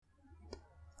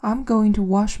I'm going to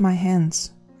wash my hands.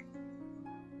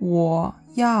 我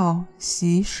要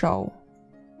洗手。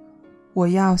我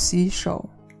要洗手。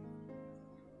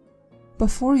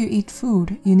Before you eat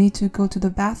food, you need to go to the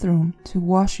bathroom to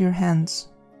wash your hands.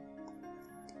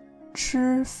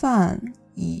 吃饭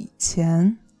以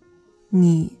前，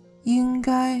你应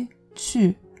该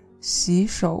去洗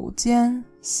手间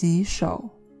洗手。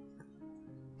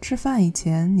吃饭以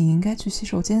前，你应该去洗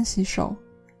手间洗手。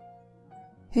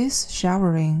He's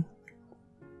showering.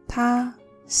 他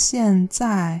现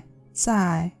在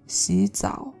在洗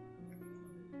澡。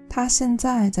他现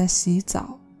在在洗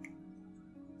澡。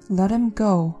Let him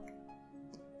go.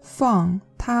 放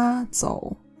他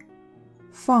走。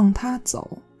放他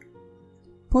走。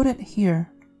Put it here.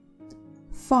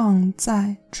 放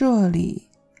在这里。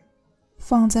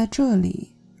放在这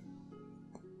里。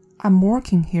I'm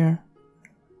working here.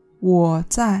 我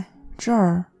在这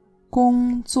儿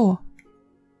工作。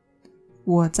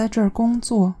我在这儿工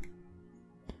作。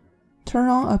Turn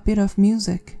on a bit of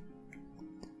music.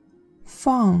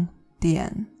 放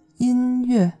点音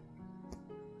乐。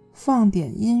放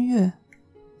点音乐。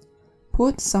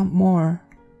Put some more.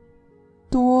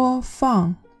 多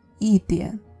放一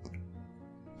点。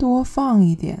多放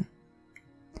一点。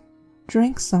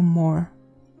Drink some more.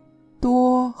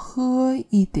 多喝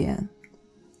一点。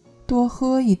多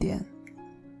喝一点。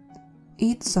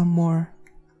Eat some more.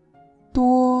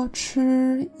 多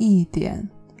吃一点。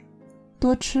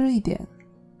多吃一点。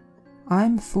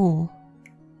I'm full.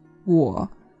 我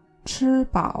吃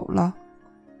饱了。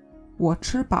我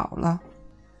吃饱了。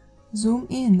Zoom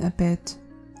in a bit.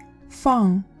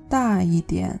 放大一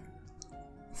点。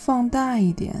放大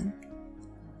一点。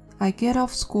I get off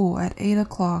school at 8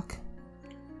 o'clock.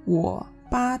 我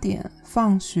8点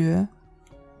放学。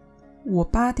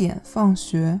我8点放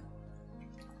学。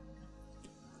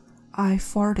I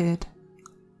farted.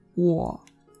 我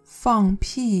放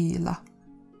屁了。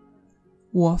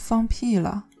我放屁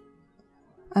了。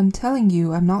I'm telling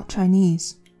you I'm not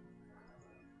Chinese.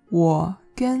 我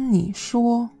跟你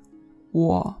说，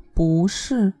我不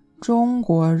是中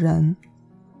国人。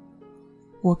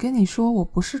我跟你说，我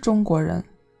不是中国人。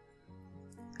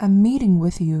I'm meeting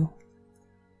with you.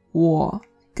 我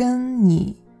跟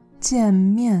你见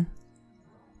面。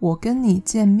我跟你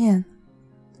见面。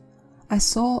I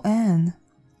saw Anne.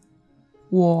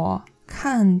 我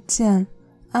看见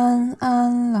安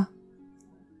安了。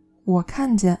我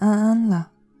看见安安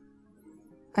了。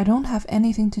I don't have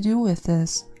anything to do with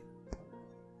this.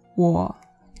 我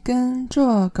跟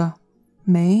这个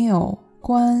没有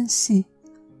关系。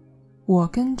我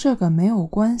跟这个没有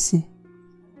关系。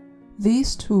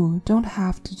These two don't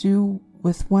have to do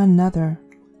with one another.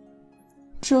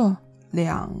 这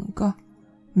两个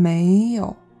没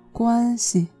有关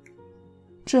系。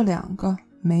这两个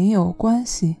没有关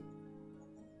系。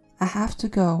I have to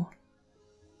go.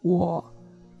 我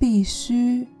必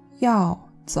须要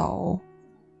走。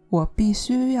我必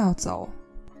须要走。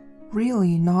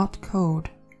Really not cold.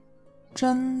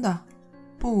 真的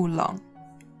不冷。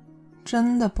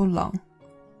真的不冷。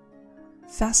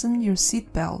Fasten your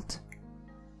seatbelt.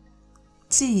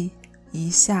 系一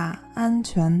下安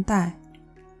全带。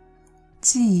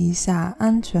系一下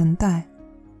安全带。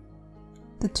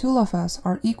The two of us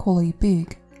are equally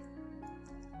big.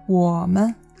 我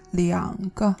们两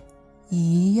个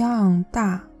一样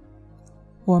大。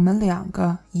我们两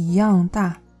个一样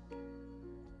大。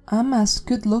I'm as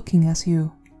good looking as you.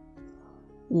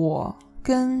 我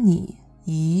跟你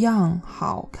一样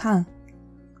好看。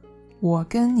我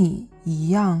跟你一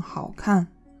样好看。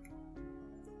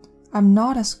I'm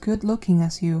not as good looking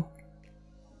as you.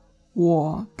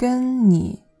 我跟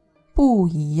你不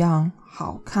一样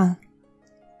好看。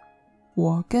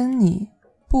我跟你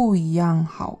不一样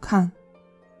好看。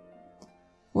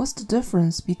What's the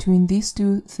difference between these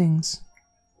two things?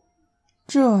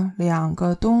 这两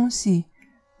个东西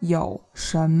有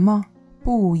什么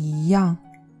不一样？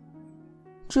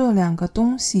这两个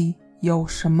东西有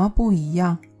什么不一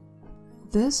样？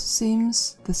 This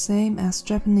seems the same as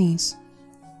Japanese.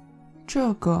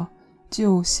 这个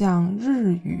就像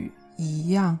日语一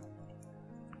样。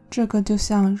这个就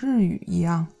像日语一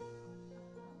样。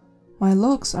My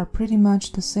looks are pretty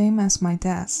much the same as my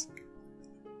dad's.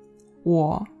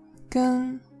 我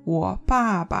跟我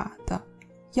爸爸的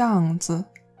样子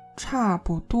差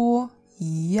不多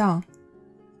一样。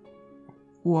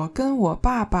我跟我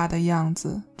爸爸的样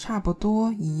子差不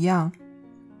多一样。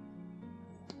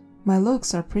My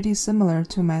looks are pretty similar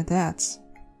to my dad's.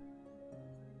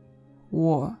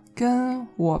 我跟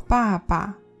我爸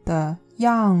爸的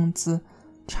样子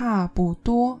差不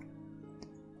多。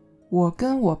我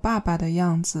跟我爸爸的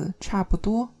样子差不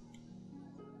多。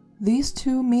These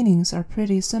two meanings are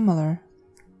pretty similar.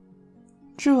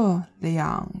 这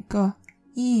两个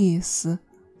意思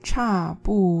差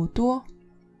不多。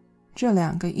这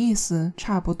两个意思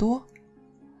差不多。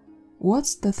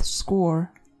What's the score?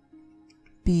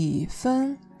 比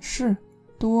分是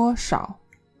多少？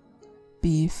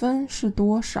比分是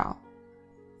多少？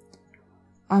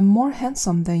 I'm more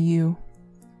handsome than you.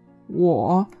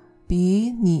 我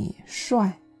比你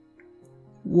帅。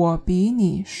我比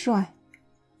你帅。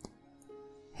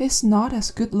He's not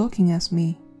as good looking as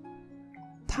me.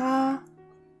 他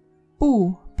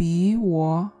不比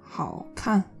我好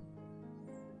看。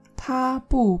他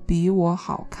不比我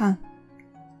好看。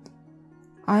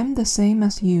I'm the same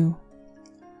as you.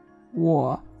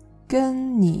 我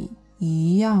跟你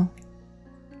一样。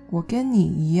我跟你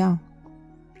一样。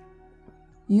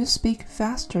You speak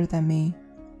faster than me.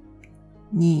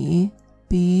 你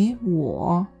比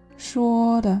我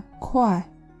说得快。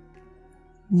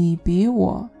你比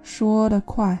我说得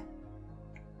快。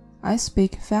I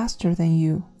speak faster than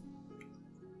you.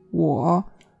 我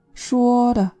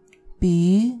说的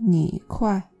比你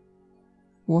快。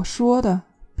我说的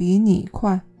比你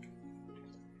快。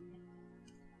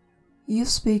You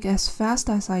speak as fast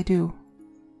as I do.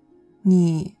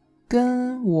 你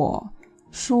跟我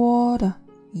说的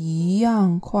一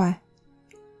样快。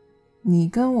你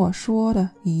跟我说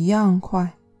的一样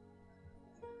快。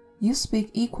You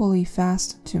speak equally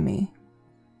fast to me.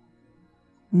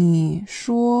 你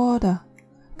说的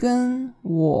跟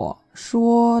我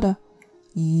说的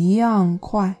一样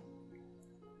快。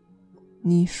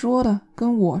你说的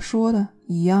跟我说的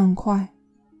一样快。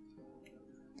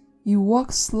You walk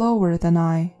slower than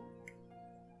I.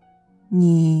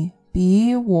 你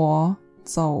比我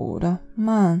走得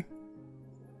慢。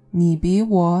你比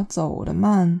我走得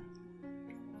慢。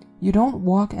You don't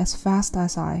walk as fast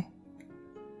as I.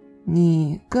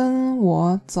 你跟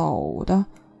我走的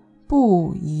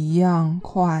不一样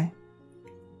快。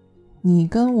你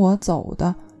跟我走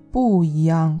的不一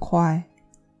样快。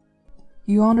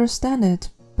You understand it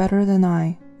better than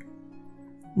I.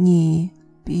 你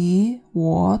比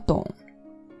我懂。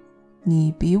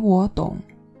你比我懂。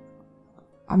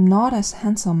I'm not as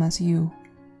handsome as you.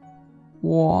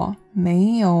 我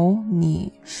没有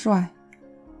你帅。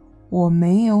我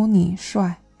没有你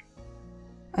帅。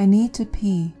I need to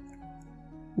pee.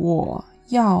 我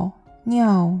要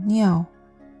尿尿。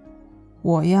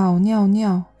我要尿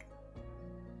尿。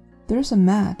There's a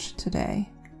match today.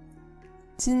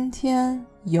 今天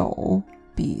有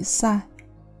比赛。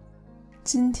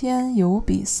今天有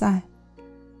比赛。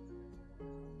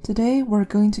Today we're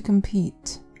going to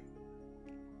compete.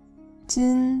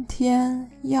 今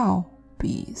天要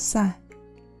比赛。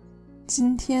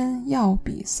今天要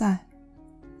比赛。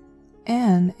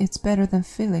Anne is better than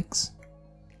Felix.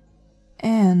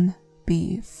 Anne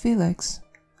比 Felix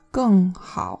更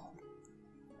好。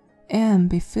Anne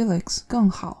比 Felix 更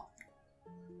好。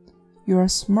You are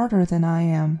smarter than I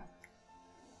am.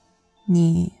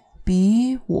 你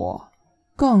比我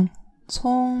更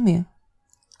聪明。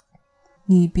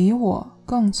你比我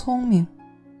更聪明。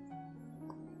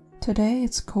Today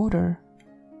it's colder.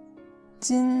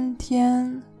 今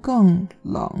天更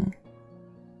冷。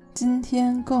今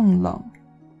天更冷。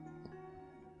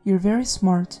You're very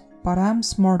smart, but I'm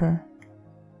smarter.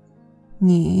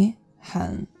 你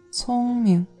很聪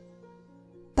明，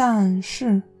但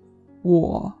是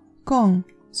我更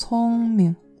聪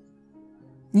明。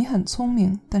你很聪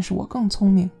明，但是我更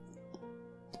聪明。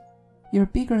You're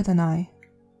bigger than I.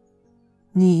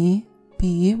 你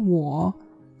比我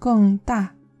更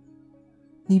大。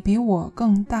你比我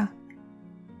更大。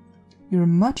You're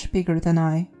much bigger than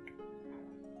I.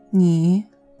 你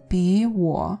比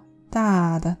我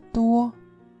大得多。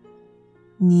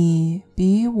你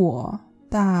比我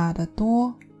大得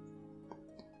多。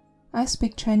I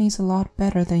speak Chinese a lot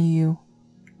better than you.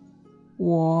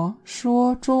 我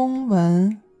说中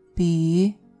文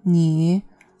比你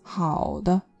好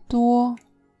得多。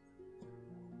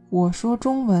我说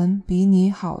中文比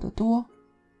你好得多。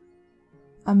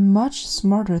I'm much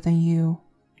smarter than you.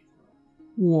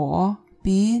 我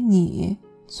比你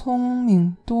聪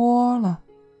明多了。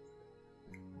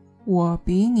我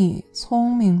比你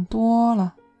聪明多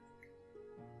了。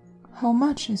How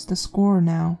much is the score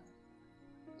now?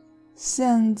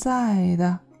 现在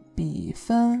的比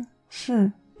分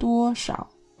是多少？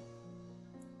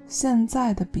现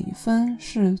在的比分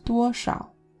是多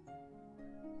少？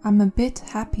 I'm a bit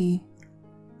happy.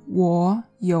 我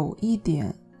有一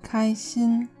点开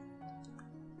心。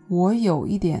我有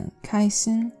一点开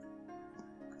心。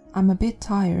I'm a bit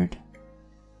tired.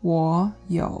 我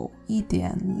有一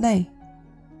点累。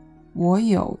我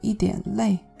有一点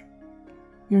累。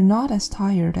You're not as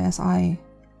tired as I.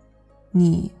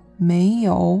 你没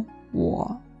有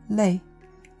我累。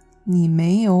你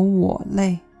没有我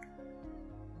累。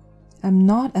I'm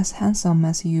not as handsome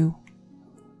as you.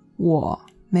 我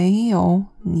没有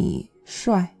你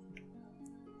帅。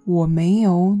我没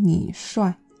有你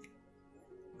帅。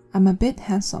I'm a bit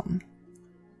handsome.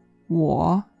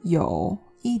 我有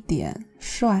一点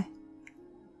帅。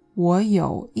我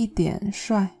有一点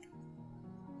帅。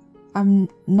I'm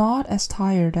not as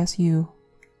tired as you.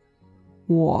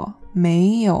 我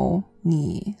没有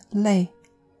你累。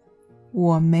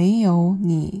我没有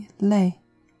你累。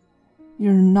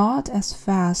You're not as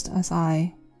fast as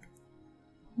I.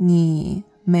 你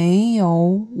没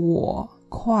有我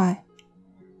快。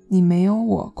你没有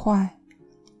我快。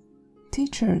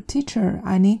Teacher, teacher,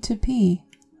 I need to pee.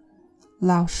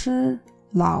 老师，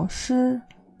老师，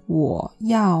我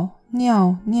要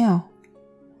尿尿。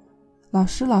老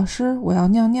师，老师，我要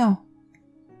尿尿。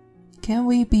Can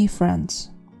we be friends?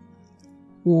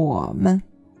 我们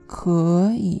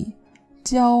可以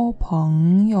交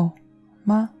朋友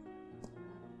吗？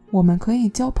我们可以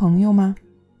交朋友吗？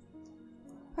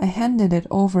 I handed it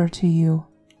over to you.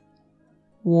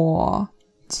 我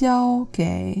交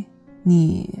给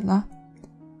你了。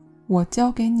我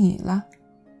交给你了。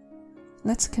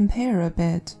Let's compare a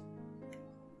bit.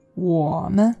 我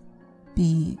们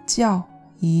比较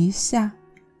一下。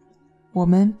我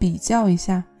们比较一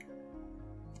下。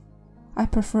I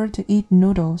prefer to eat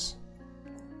noodles.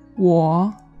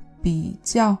 我比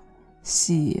较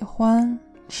喜欢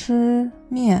吃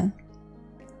面。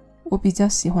我比较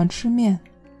喜欢吃面。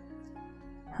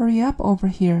Hurry up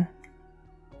over here.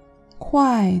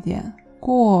 快点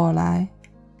过来。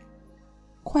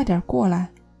快点过来。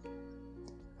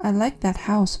I like that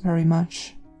house very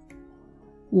much.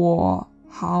 我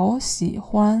好喜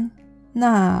欢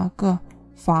那个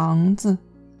房子。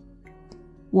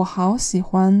我好喜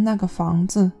欢那个房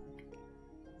子。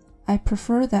I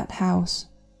prefer that house.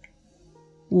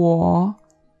 我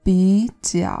比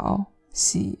较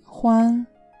喜欢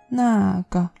那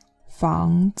个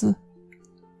房子。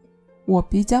我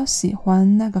比较喜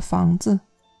欢那个房子。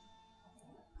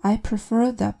I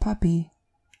prefer that puppy.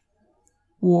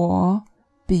 我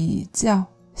比较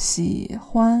喜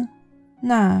欢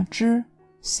那只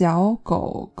小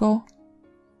狗狗。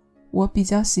我比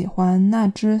较喜欢那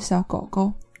只小狗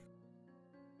狗。